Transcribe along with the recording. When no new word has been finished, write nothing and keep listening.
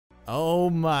Oh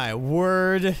my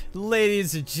word,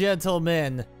 ladies and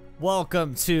gentlemen,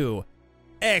 welcome to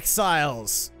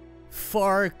Exiles,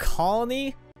 Far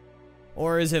Colony?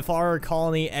 Or is it Far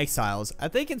Colony Exiles? I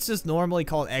think it's just normally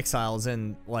called Exiles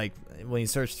in, like, when you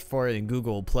search for it in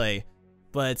Google Play.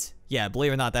 But, yeah,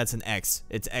 believe it or not, that's an X.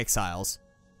 It's Exiles.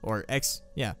 Or X,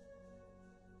 yeah.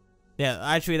 Yeah,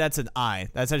 actually that's an I.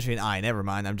 That's actually an I, never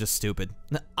mind, I'm just stupid.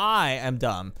 I am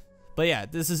dumb. But yeah,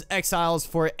 this is Exiles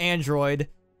for Android.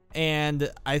 And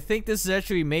I think this is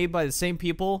actually made by the same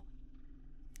people.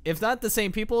 If not the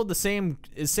same people,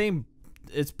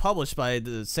 it's published by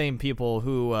the same people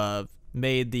who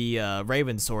made the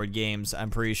Ravensword games, I'm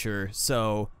pretty sure.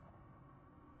 So,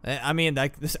 I mean,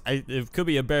 it could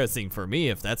be embarrassing for me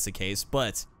if that's the case,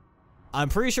 but I'm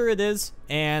pretty sure it is,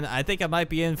 and I think I might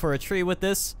be in for a treat with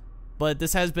this. But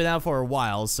this has been out for a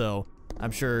while, so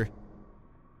I'm sure.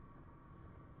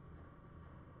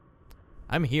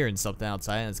 I'm hearing something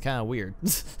outside, and it's kind of weird.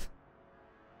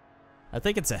 I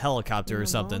think it's a helicopter or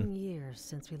something. In the long years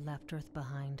since we left Earth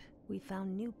behind, we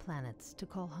found new planets to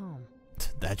call home.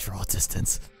 That draw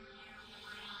distance.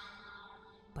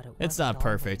 But it's not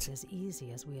perfect. As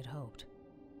easy as we had hoped.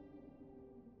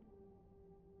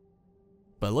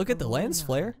 But look at the lens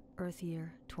flare. Earth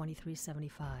year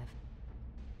 2375.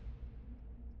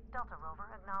 Delta Rover,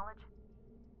 acknowledge.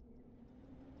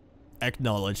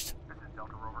 Acknowledged. This is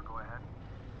Delta Rover, go ahead.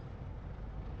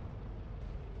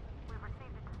 We've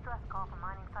received a distress call from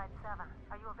Mining Site 7.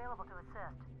 Are you available to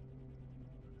assist?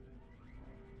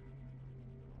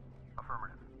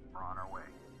 Affirmative. We're on our way.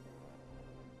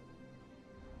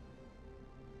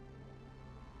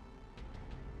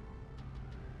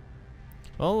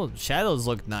 Well, shadows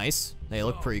look nice. They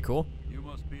look pretty cool. You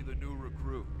must be the new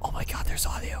recruit. Oh my god, there's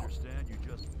audio. I understand you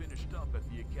just finished up at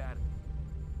the academy.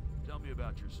 Tell me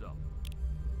about yourself.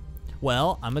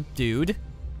 Well, I'm a dude.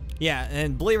 Yeah,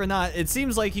 and believe it or not, it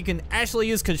seems like you can actually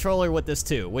use controller with this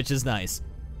too, which is nice.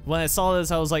 When I saw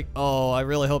this, I was like, oh, I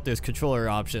really hope there's controller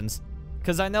options.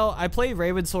 Because I know I played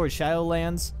Ravensword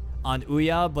Shadowlands on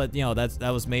Ouya, but you know, that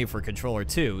was made for controller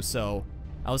too. So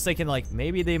I was thinking like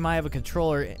maybe they might have a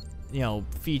controller, you know,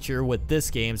 feature with this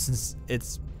game since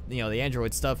it's, you know, the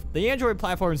Android stuff. The Android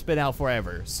platform's been out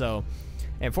forever, so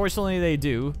unfortunately they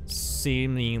do,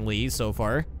 seemingly so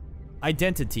far.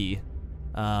 Identity.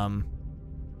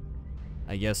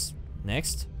 I guess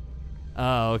next?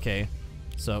 Oh, okay.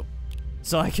 So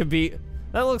I could be,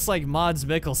 that looks like Mads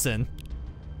Mikkelsen.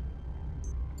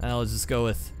 I'll just go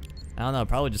with, I don't know,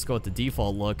 probably just go with the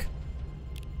default look.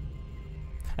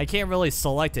 I can't really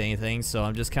select anything, so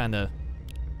I'm just kind of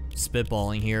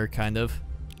spitballing here, kind of.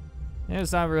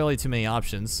 There's not really too many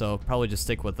options, so probably just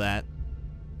stick with that.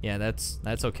 Yeah, that's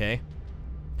okay.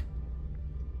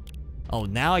 Oh,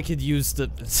 now I could use the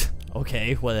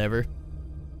okay, whatever.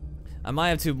 I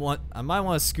might want to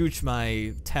scooch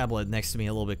my tablet next to me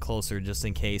a little bit closer just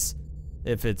in case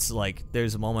if it's like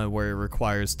there's a moment where it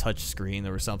requires touch screen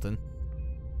or something.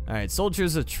 All right, soldier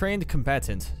is a trained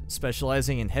combatant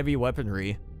specializing in heavy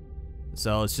weaponry.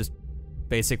 So it's just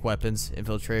basic weapons.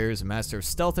 Infiltrator is a master of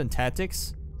stealth and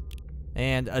tactics.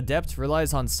 And adept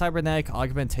relies on cybernetic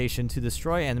augmentation to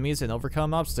destroy enemies and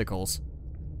overcome obstacles.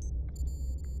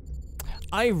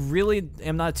 I really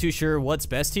am not too sure what's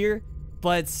best here,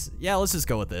 but yeah, let's just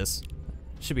go with this.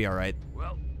 Should be alright.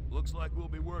 Well, looks like we'll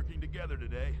be working together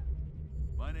today.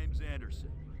 My name's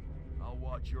Anderson. I'll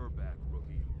watch your back,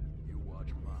 rookie. You watch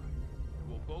mine. And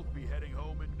we'll both be heading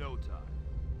home in no time.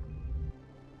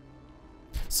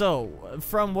 So,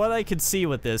 from what I could see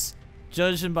with this,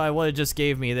 judging by what it just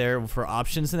gave me there for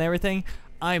options and everything,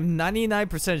 I'm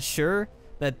 99% sure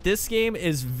that this game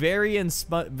is very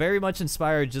much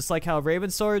inspired, just like how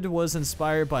Ravensword was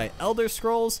inspired by Elder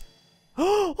Scrolls.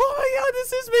 Oh my god,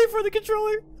 this is made for the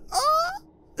controller!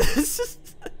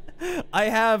 I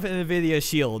have an NVIDIA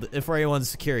Shield, if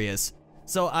anyone's curious.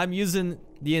 So I'm using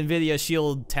the NVIDIA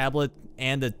Shield tablet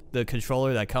and the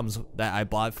controller that I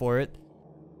bought for it.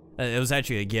 It was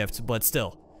actually a gift, but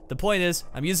still. The point is,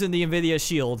 I'm using the NVIDIA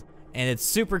Shield, and it's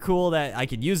super cool that I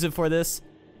could use it for this.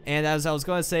 And as I was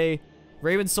going to say,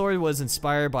 Ravensword was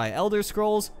inspired by Elder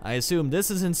Scrolls. I assume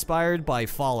this is inspired by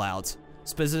Fallout.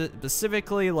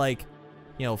 Specifically, like,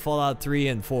 you know, Fallout 3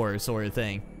 and 4 sort of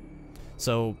thing.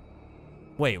 So,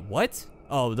 wait, what?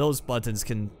 Oh, those buttons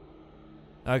can...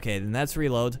 Okay, then that's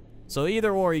reload. So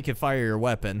either or you can fire your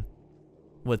weapon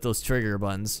with those trigger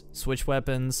buttons. Switch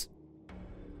weapons.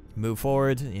 Move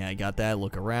forward. Yeah, I got that.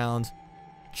 Look around.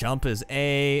 Jump is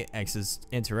A. X is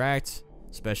interact.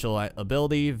 Special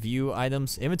ability. View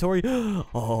items. Inventory.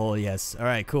 Oh, yes. All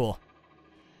right, cool.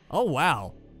 Oh,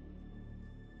 wow.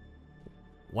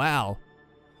 Wow.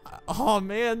 Oh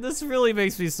man, this really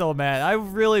makes me so mad. I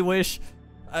really wish...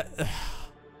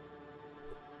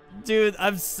 Dude,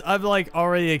 I'm like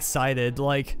already excited.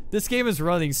 Like, this game is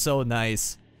running so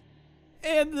nice.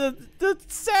 And the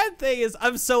sad thing is,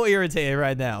 I'm so irritated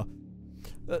right now.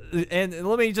 And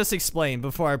let me just explain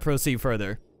before I proceed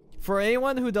further. For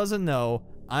anyone who doesn't know,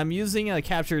 I'm using a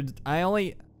captured...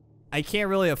 I can't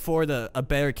really afford a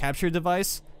better capture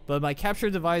device, but my capture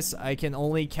device, I can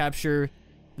only capture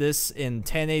this in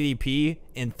 1080p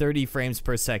in 30 frames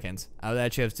per second. I would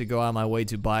actually have to go out of my way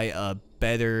to buy a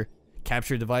better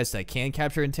capture device that can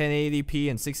capture in 1080p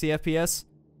and 60 FPS.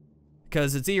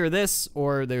 Because it's either this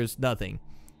or there's nothing.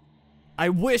 I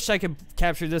wish I could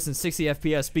capture this in 60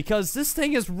 FPS because this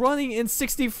thing is running in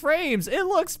 60 frames. It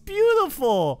looks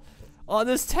beautiful on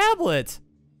this tablet.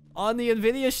 On the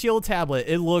NVIDIA Shield tablet,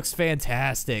 it looks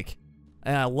fantastic.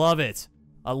 And I love it.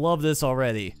 I love this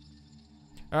already.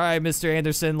 Alright, Mr.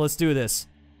 Anderson, let's do this.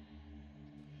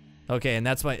 Okay, and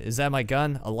is that my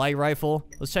gun? A light rifle?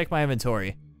 Let's check my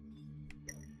inventory.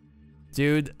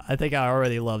 Dude, I think I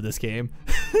already love this game.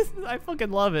 I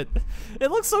fucking love it.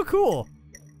 It looks so cool.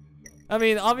 I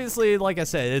mean, obviously, like I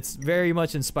said, it's very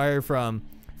much inspired from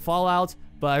Fallout,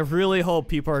 but I really hope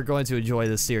people are going to enjoy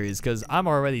this series because I'm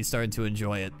already starting to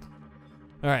enjoy it.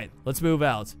 Alright, let's move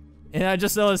out. And I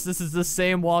just noticed this is the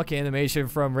same walk animation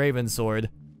from Ravensword.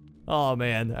 Oh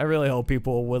man, I really hope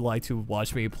people would like to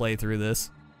watch me play through this.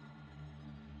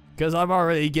 Because I'm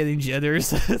already getting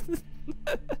jitters.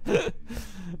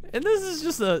 And this is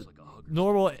just a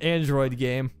normal Android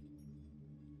game.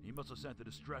 He must have sent the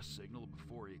distress signal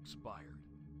before he expired.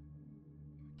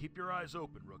 Keep your eyes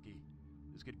open, rookie.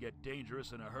 This could get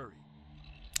dangerous in a hurry.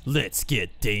 Let's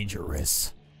get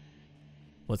dangerous.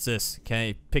 What's this? Can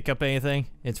I pick up anything?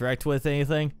 Interact with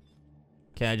anything?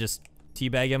 Can I just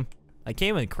teabag him? I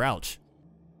can't even crouch.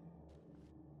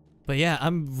 But yeah,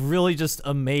 I'm really just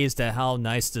amazed at how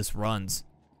nice this runs.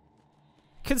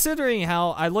 Considering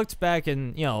how I looked back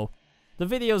and, you know, the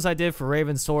videos I did for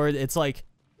Ravensword, it's like,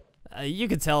 you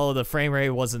could tell the frame rate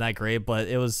wasn't that great, but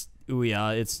it was, ooh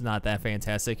yeah, it's not that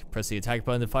fantastic. Press the attack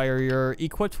button to fire your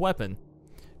equipped weapon.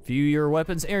 View your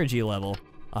weapon's energy level,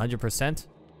 100%.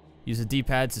 Use the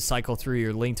D-pad to cycle through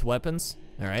your linked weapons.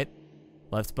 Alright.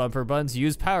 Left bumper button to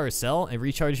use power cell and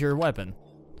recharge your weapon.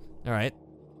 Alright.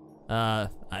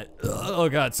 Oh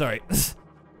god, sorry.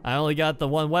 I only got the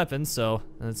one weapon, so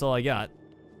that's all I got.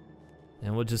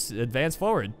 And we'll just advance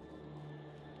forward.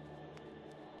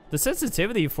 The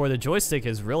sensitivity for the joystick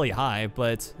is really high,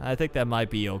 but I think that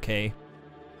might be okay.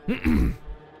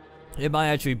 It might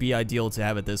actually be ideal to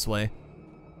have it this way.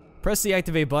 Press the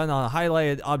activate button on a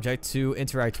highlighted object to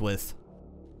interact with.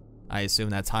 I assume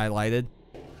that's highlighted.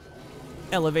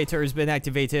 Elevator has been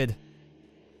activated.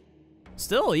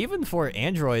 Still, even for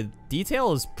Android,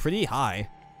 detail is pretty high.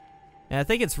 And I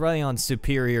think it's running on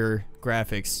superior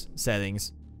graphics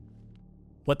settings.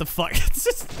 What the fuck?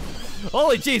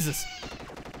 Holy Jesus!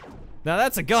 Now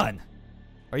that's a gun.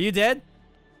 Are you dead?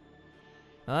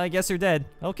 I guess you're dead.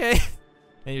 Okay.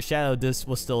 And your shadow disc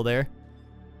was still there.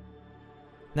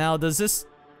 Now, does this...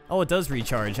 Oh, it does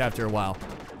recharge after a while.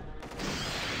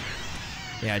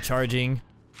 Yeah, charging.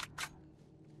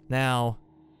 Now...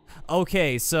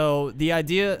 Okay, so the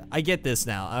idea... I get this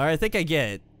now. Or I think I get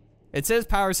it. It says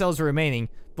power cells are remaining,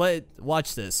 but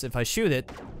watch this. If I shoot it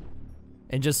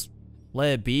and just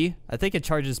let it be, I think it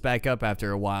charges back up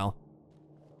after a while.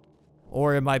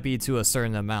 Or it might be to a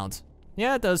certain amount.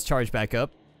 Yeah, it does charge back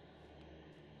up.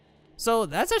 So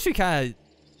that's actually kind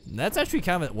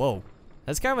of... Whoa.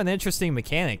 That's kind of an interesting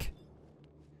mechanic.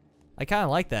 I kind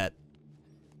of like that.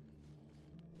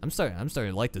 I'm starting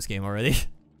to like this game already.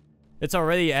 It's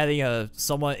already adding a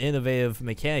somewhat innovative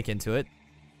mechanic into it.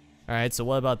 Alright, so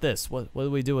what about this? What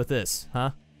do we do with this,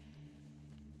 huh?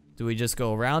 Do we just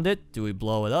go around it? Do we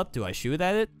blow it up? Do I shoot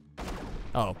at it?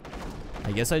 Oh,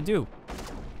 I guess I do.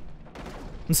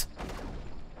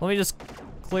 Let me just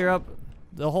clear up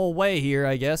the whole way here,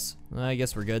 I guess. I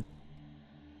guess we're good.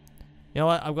 You know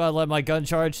what? I'm gonna let my gun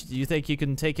charge. Do you think you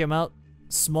can take him out?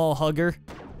 Small hugger.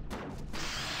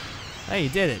 Hey, you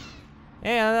did it.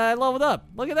 And I leveled up.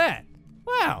 Look at that.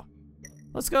 Wow.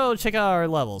 Let's go check out our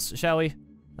levels, shall we?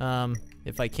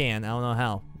 If I can. I don't know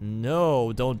how.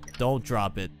 No, don't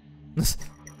drop it.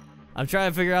 I'm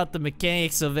trying to figure out the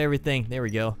mechanics of everything. There we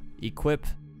go. Equip.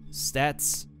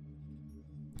 Stats.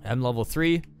 I'm level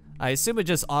 3. I assume it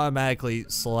just automatically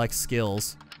selects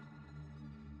skills.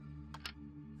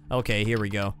 Okay, here we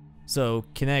go. So,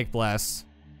 Kinetic Blast.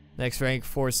 Next rank,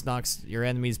 force knocks your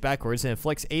enemies backwards and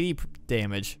inflicts 80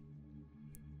 damage.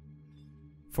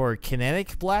 For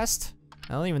Kinetic Blast?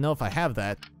 I don't even know if I have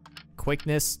that.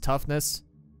 Quickness, toughness.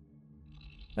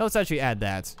 Now let's actually add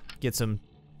that. Get some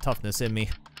toughness in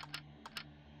me.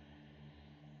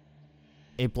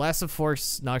 A blast of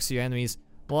force knocks your enemies.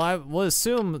 Well, I will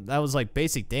assume that was like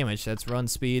basic damage. That's run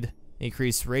speed,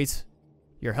 increased rate.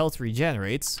 Your health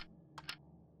regenerates.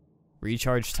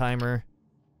 Recharge timer.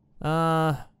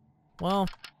 Well,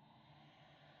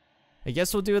 I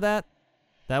guess we'll do that.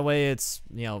 That way it's,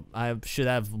 you know, I should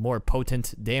have more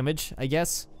potent damage, I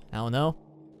guess. I don't know.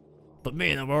 But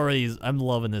man, I'm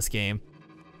loving this game.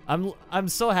 I'm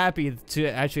so happy to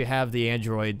actually have the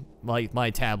Android, like my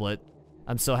tablet.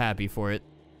 I'm so happy for it.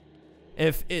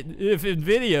 If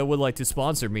Nvidia would like to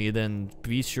sponsor me, then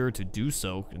be sure to do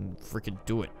so and freaking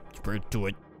do it. You better do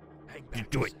it. Hang back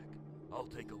Do a it. sec. I'll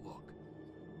take a look.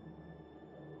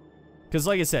 Cause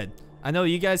like I said, I know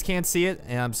you guys can't see it,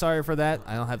 and I'm sorry for that.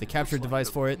 I don't have the capture Looks like device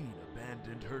the for it. queen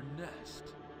abandoned her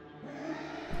nest.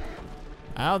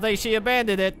 I don't think she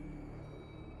abandoned it.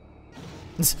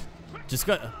 Just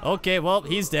go. Okay, well,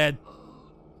 he's dead.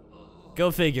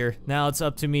 Go figure. Now it's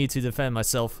up to me to defend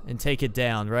myself and take it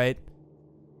down, right?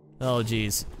 Oh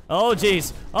jeez. Oh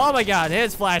jeez. Oh my god,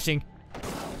 it's flashing.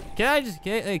 Can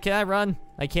I run?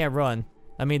 I can't run.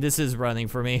 I mean, this is running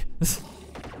for me.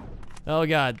 Oh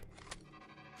god.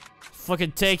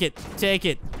 Fucking take it. Take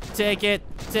it. Take it.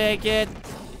 Take it.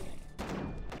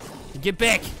 Get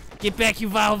back. Get back, you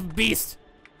vile beast.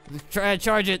 Try to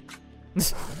charge it.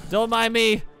 Don't mind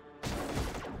me.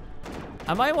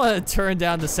 I might want to turn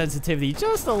down the sensitivity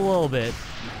just a little bit.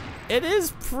 It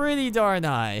is pretty darn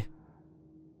high.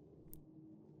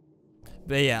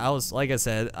 But yeah, like I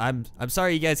said, I'm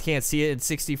sorry you guys can't see it in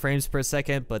 60 frames per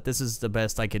second, but this is the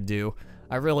best I could do.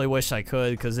 I really wish I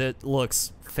could, because it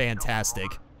looks fantastic.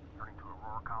 Turning to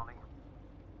Aurora Colony.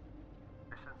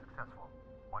 Mission successful.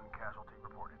 1 casualty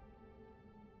reported.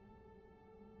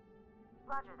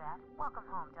 Roger that. Welcome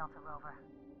home, Delta Rover.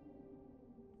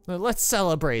 Let's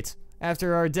celebrate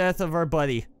after our death of our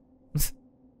buddy.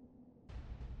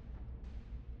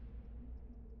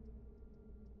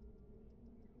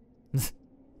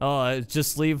 Oh,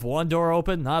 just leave one door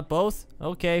open, not both?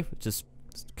 Okay, just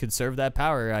conserve that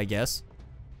power, I guess.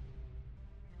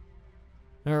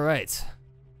 Alright.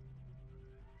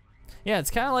 Yeah,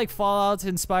 it's kind of like Fallout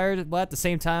inspired, but at the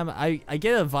same time, I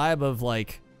get a vibe of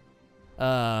like,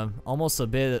 almost a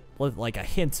bit, like a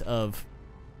hint of,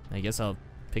 I guess I'll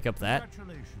pick up that.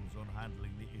 Congratulations on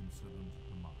handling the incident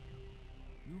at the mine.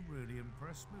 You really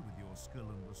impressed me with your skill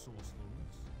and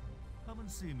resourcefulness. Come and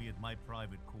see me at my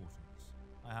private quarters.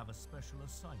 I have a special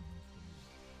assignment for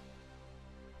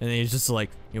you. And then he's just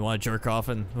like, you want to jerk off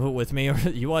and with me, or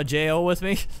you want JO with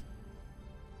me?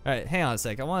 All right, hang on a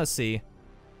sec. I want to see.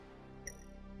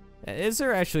 Is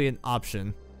there actually an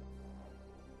option?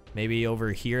 Maybe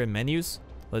over here in menus.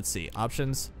 Let's see,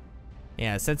 options.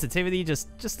 Yeah, sensitivity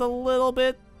just a little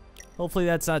bit. Hopefully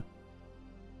that's not.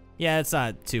 Yeah, it's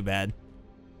not too bad.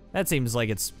 That seems like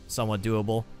it's somewhat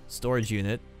doable. Storage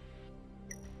unit.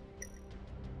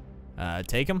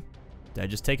 Take them? Did I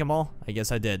just take them all? I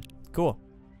guess I did. Cool.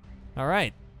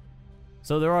 Alright.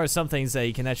 So there are some things that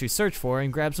you can actually search for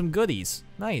and grab some goodies.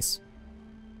 Nice.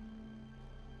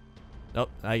 Oh,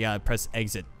 I gotta press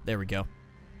exit. There we go.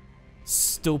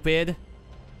 Stupid.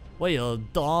 What, you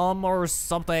dumb or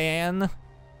something?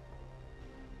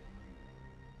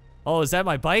 Oh, is that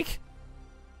my bike?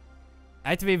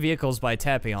 Activate vehicles by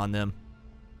tapping on them.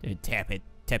 Dude, tap it.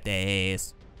 Tap the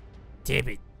ass. Tap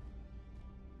it.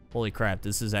 Holy crap,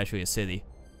 this is actually a city.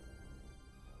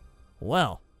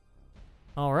 Well.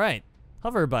 Alright.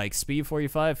 Hover bike, speed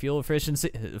 45, fuel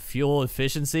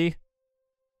efficiency.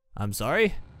 I'm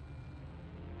sorry?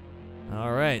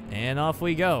 Alright, and off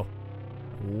we go.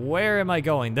 Where am I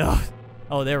going though?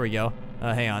 Oh, there we go.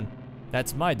 Hang on.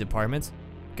 That's my department.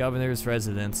 Governor's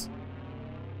residence.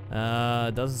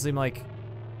 Doesn't seem like...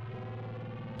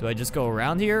 Do I just go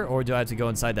around here, or do I have to go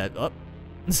inside that... Oh.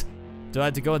 Do I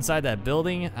have to go inside that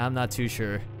building? I'm not too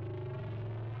sure.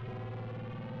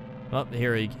 Oh,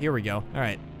 here we go.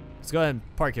 Alright. Let's go ahead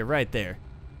and park it right there.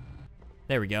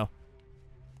 There we go.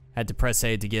 Had to press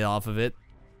A to get off of it.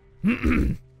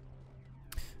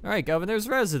 Alright, Governor's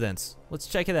residence. Let's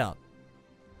check it out.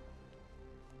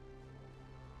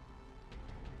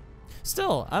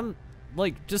 Still, I'm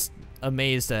like just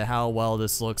amazed at how well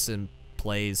this looks and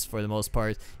plays for the most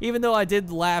part. Even though I did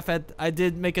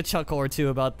make a chuckle or two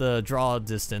about the draw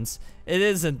distance. It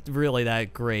isn't really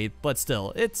that great, but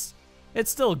still, it's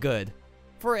still good.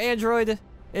 For Android,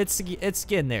 it's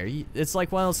getting there. It's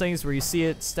like one of those things where you see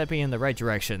it stepping in the right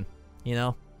direction, you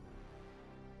know?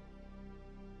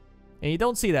 And you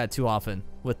don't see that too often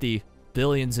with the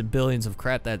billions and billions of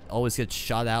crap that always gets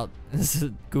shot out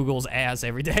Google's ass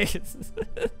every day.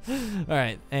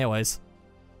 Alright, anyways.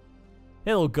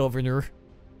 Hello, Governor.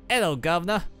 Hello,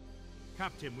 Governor.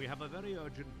 Captain, we have a very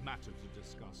urgent matter to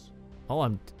discuss. Oh,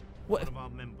 I'm... One What? of our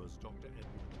members, Dr.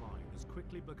 Edward Klein, has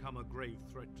quickly become a grave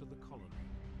threat to the colony.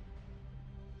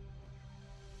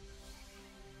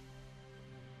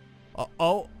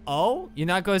 Oh? You're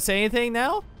not going to say anything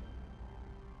now?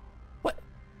 What?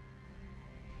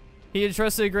 He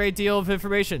entrusted a great deal of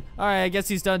information. Alright, I guess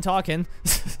he's done talking.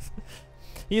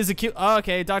 He is accused. Oh,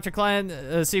 okay, Dr.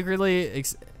 Klein secretly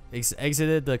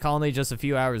exited the colony just a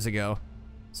few hours ago.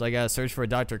 So I gotta search for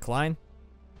Dr. Klein.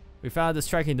 We found this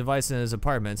tracking device in his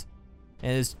apartment.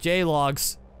 And his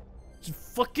J-logs.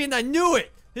 Fucking, I knew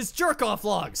it! His jerk-off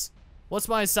logs! What's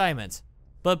my assignment?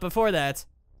 But before that,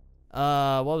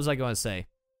 what was I going to say?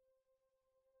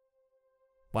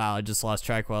 Wow, I just lost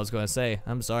track of what I was going to say.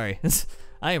 I'm sorry.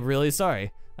 I am really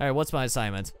sorry. Alright, what's my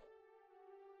assignment?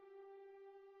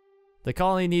 The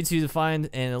colony needs you to find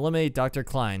and eliminate Dr.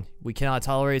 Klein. We cannot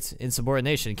tolerate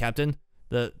insubordination, Captain.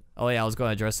 Oh yeah, I was going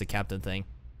to address the captain thing.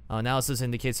 Analysis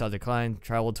indicates Dr. Klein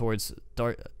traveled towards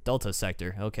Delta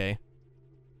Sector. Okay.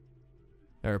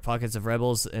 There are pockets of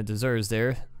rebels and deserters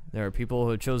there. There are people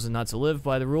who have chosen not to live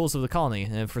by the rules of the colony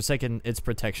and have forsaken its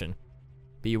protection.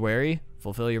 Be wary,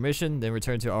 fulfill your mission, then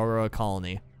return to Aurora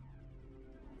Colony.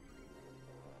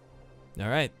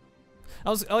 Alright. I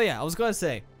was gonna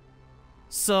say.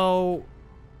 So,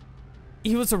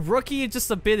 he was a rookie just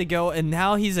a bit ago and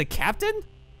now he's a captain?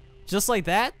 Just like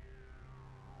that?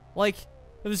 Like,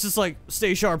 it was just like,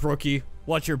 stay sharp, rookie.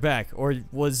 Watch your back. Or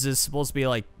was this supposed to be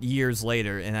like years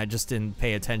later and I just didn't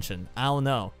pay attention? I don't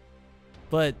know.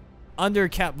 But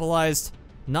undercapitalized,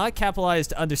 not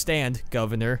capitalized, understand,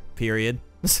 Governor, period.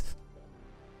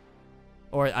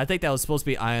 Or I think that was supposed to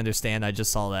be I understand, I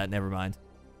just saw that, never mind.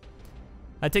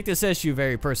 I take this issue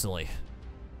very personally.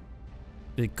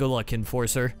 Good luck,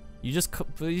 Enforcer. You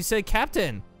said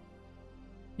captain.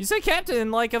 You said captain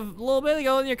like a little bit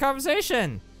ago in your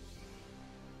conversation.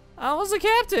 I was a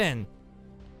captain.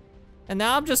 And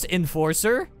now I'm just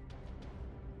Enforcer.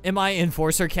 Am I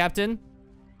Enforcer, Captain?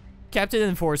 Captain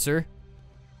Enforcer.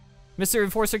 Mr.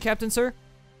 Enforcer, Captain, sir?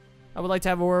 I would like to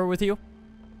have a word with you.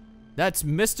 That's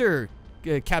Mr.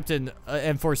 Captain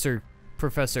Enforcer,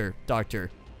 Professor,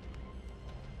 Doctor.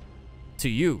 To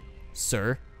you,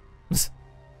 sir.